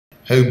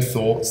Home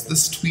thoughts,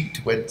 this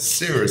tweet went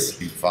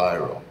seriously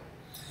viral.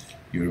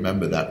 You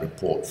remember that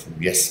report from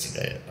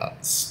yesterday about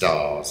the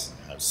stars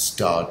and how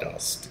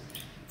stardust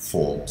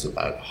forms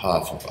about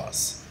half of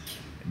us.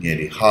 And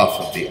nearly half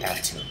of the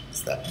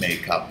atoms that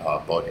make up our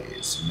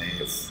bodies may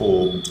have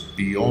formed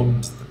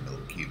beyond the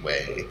Milky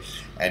Way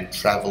and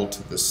traveled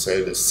to the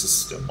solar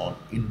system on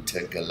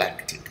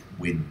intergalactic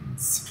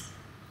winds.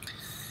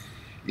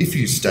 If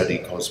you study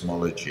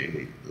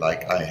cosmology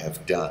like I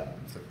have done,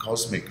 the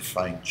cosmic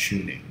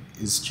fine-tuning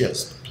is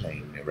just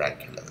plain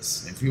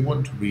miraculous. If you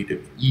want to read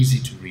an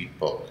easy-to-read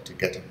book to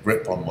get a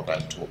grip on what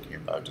I'm talking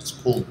about, it's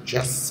called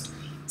Just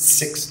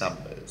 6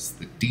 Numbers,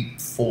 The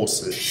Deep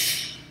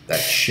Forces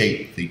That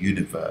Shape the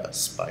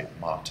Universe by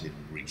Martin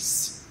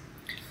Rees.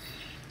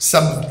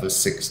 Some of the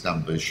 6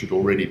 numbers should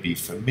already be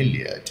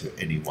familiar to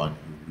anyone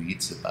who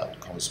reads about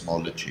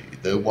cosmology,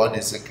 though one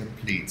is a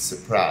complete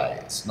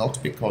surprise,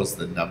 not because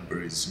the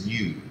number is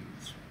new,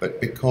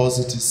 but because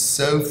it is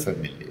so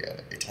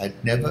familiar it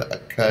had never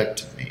occurred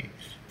to me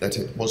that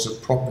it was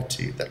a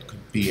property that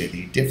could be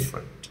any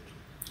different.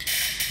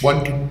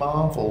 One can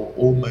marvel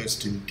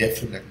almost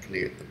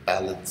indefinitely at the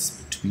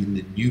balance between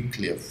the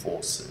nuclear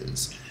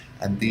forces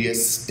and the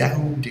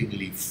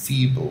astoundingly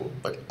feeble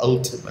but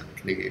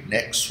ultimately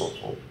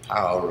inexorable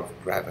power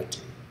of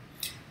gravity,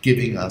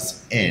 giving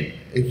us n,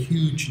 a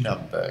huge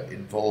number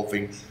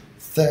involving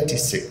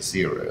 36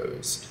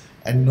 zeros,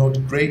 and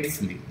nod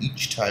gratefully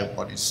each time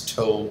one is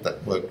told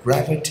that were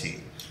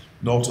gravity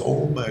not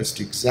almost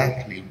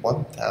exactly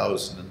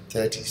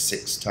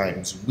 1036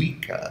 times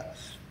weaker,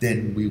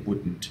 then we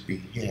wouldn't be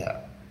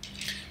here.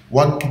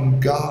 One can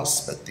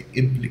gasp at the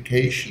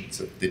implications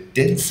of the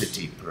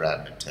density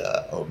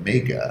parameter,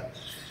 omega,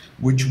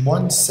 which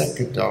 1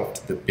 second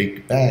after the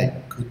Big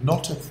Bang could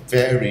not have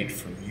varied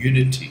from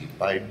unity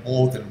by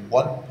more than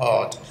 1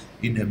 part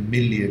in a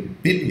million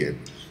billion,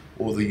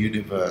 or the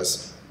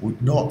universe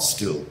would not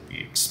still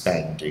be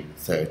expanding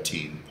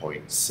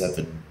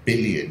 13.7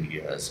 billion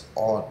years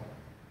on.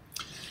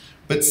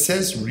 But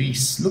says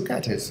Rees, look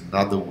at it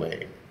another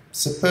way.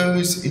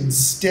 Suppose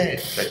instead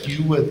that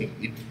you were the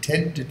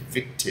intended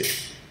victim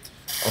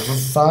of a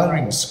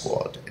firing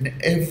squad and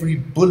every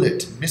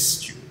bullet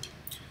missed you.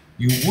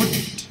 You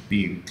wouldn't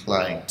be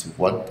inclined to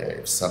wonder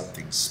if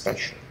something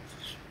special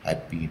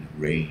had been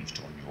arranged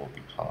on your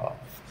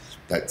behalf,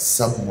 that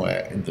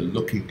somewhere in the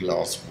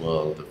looking-glass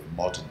world of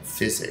modern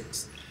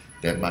physics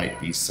there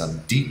might be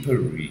some deeper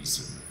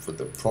reason for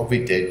the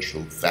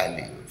providential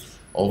value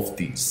of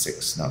these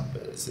 6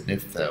 numbers, and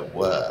if there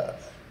were,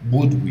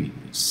 would we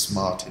be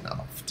smart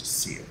enough to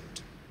see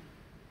it?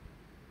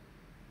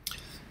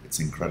 It's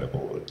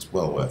incredible. It's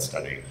well worth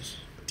studying.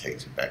 It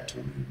takes you back to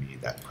Rumi,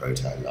 that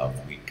quote I love.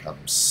 We come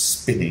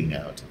spinning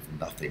out of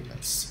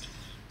nothingness,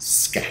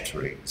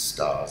 scattering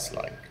stars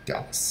like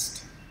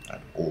dust.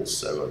 And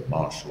also a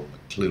Marshall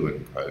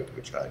McLuhan quote,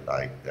 which I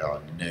like, there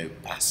are no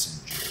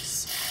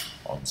passengers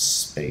on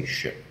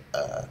spaceship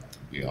Earth.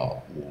 We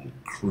are all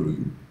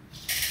crew.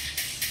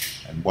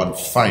 And one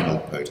final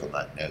quote on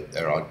that note,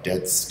 there are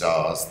dead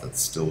stars that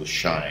still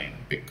shine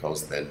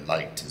because their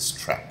light is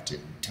trapped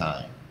in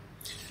time.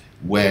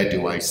 Where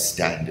do I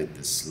stand in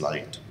this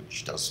light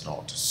which does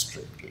not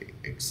strictly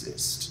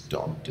exist?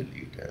 Don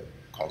DeLido,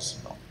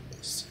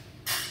 Cosmopolis.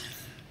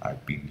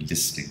 I've been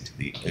listening to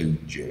the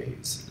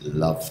OJ's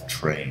Love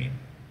Train.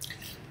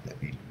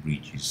 Let me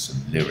read you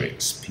some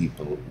lyrics.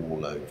 People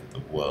all over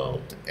the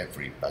world,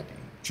 everybody,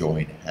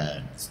 join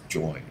hands,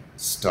 join.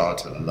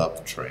 Start a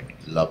love train,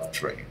 love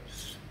train.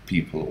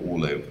 People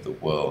all over the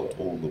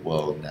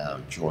world now,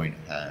 join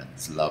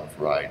hands, love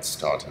ride,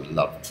 start a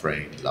love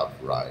train, love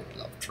ride,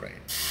 love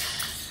train.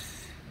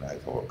 And I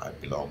thought I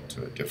belonged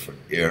to a different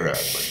era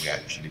when we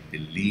actually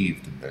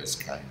believed in those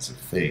kinds of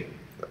things,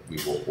 that we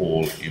were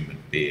all human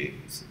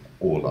beings and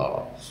all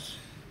our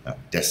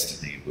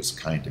destiny was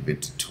kind of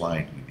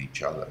intertwined with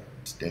each other.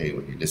 Today,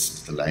 when you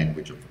listen to the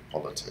language of the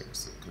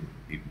politics, it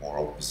couldn't be more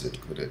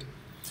opposite, could it?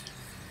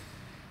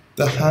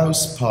 The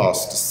House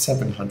passed a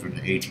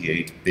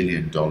 $788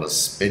 billion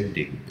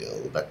spending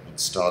bill that would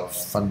start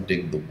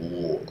funding the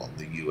wall on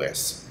the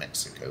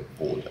US-Mexico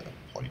border,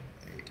 point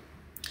made.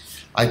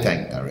 I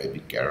thanked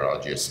Nairobi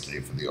Garage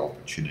yesterday for the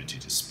opportunity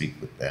to speak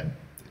with them.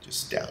 They're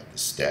just down the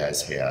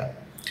stairs here.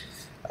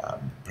 The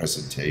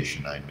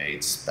presentation I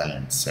made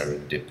spanned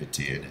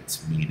serendipity and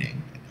its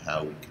meaning and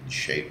how we can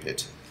shape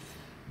it.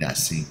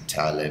 Nassim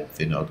Taleb,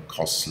 Vinod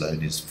Khosla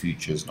and his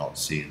futures not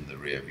seen in the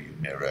rearview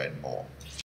mirror and more.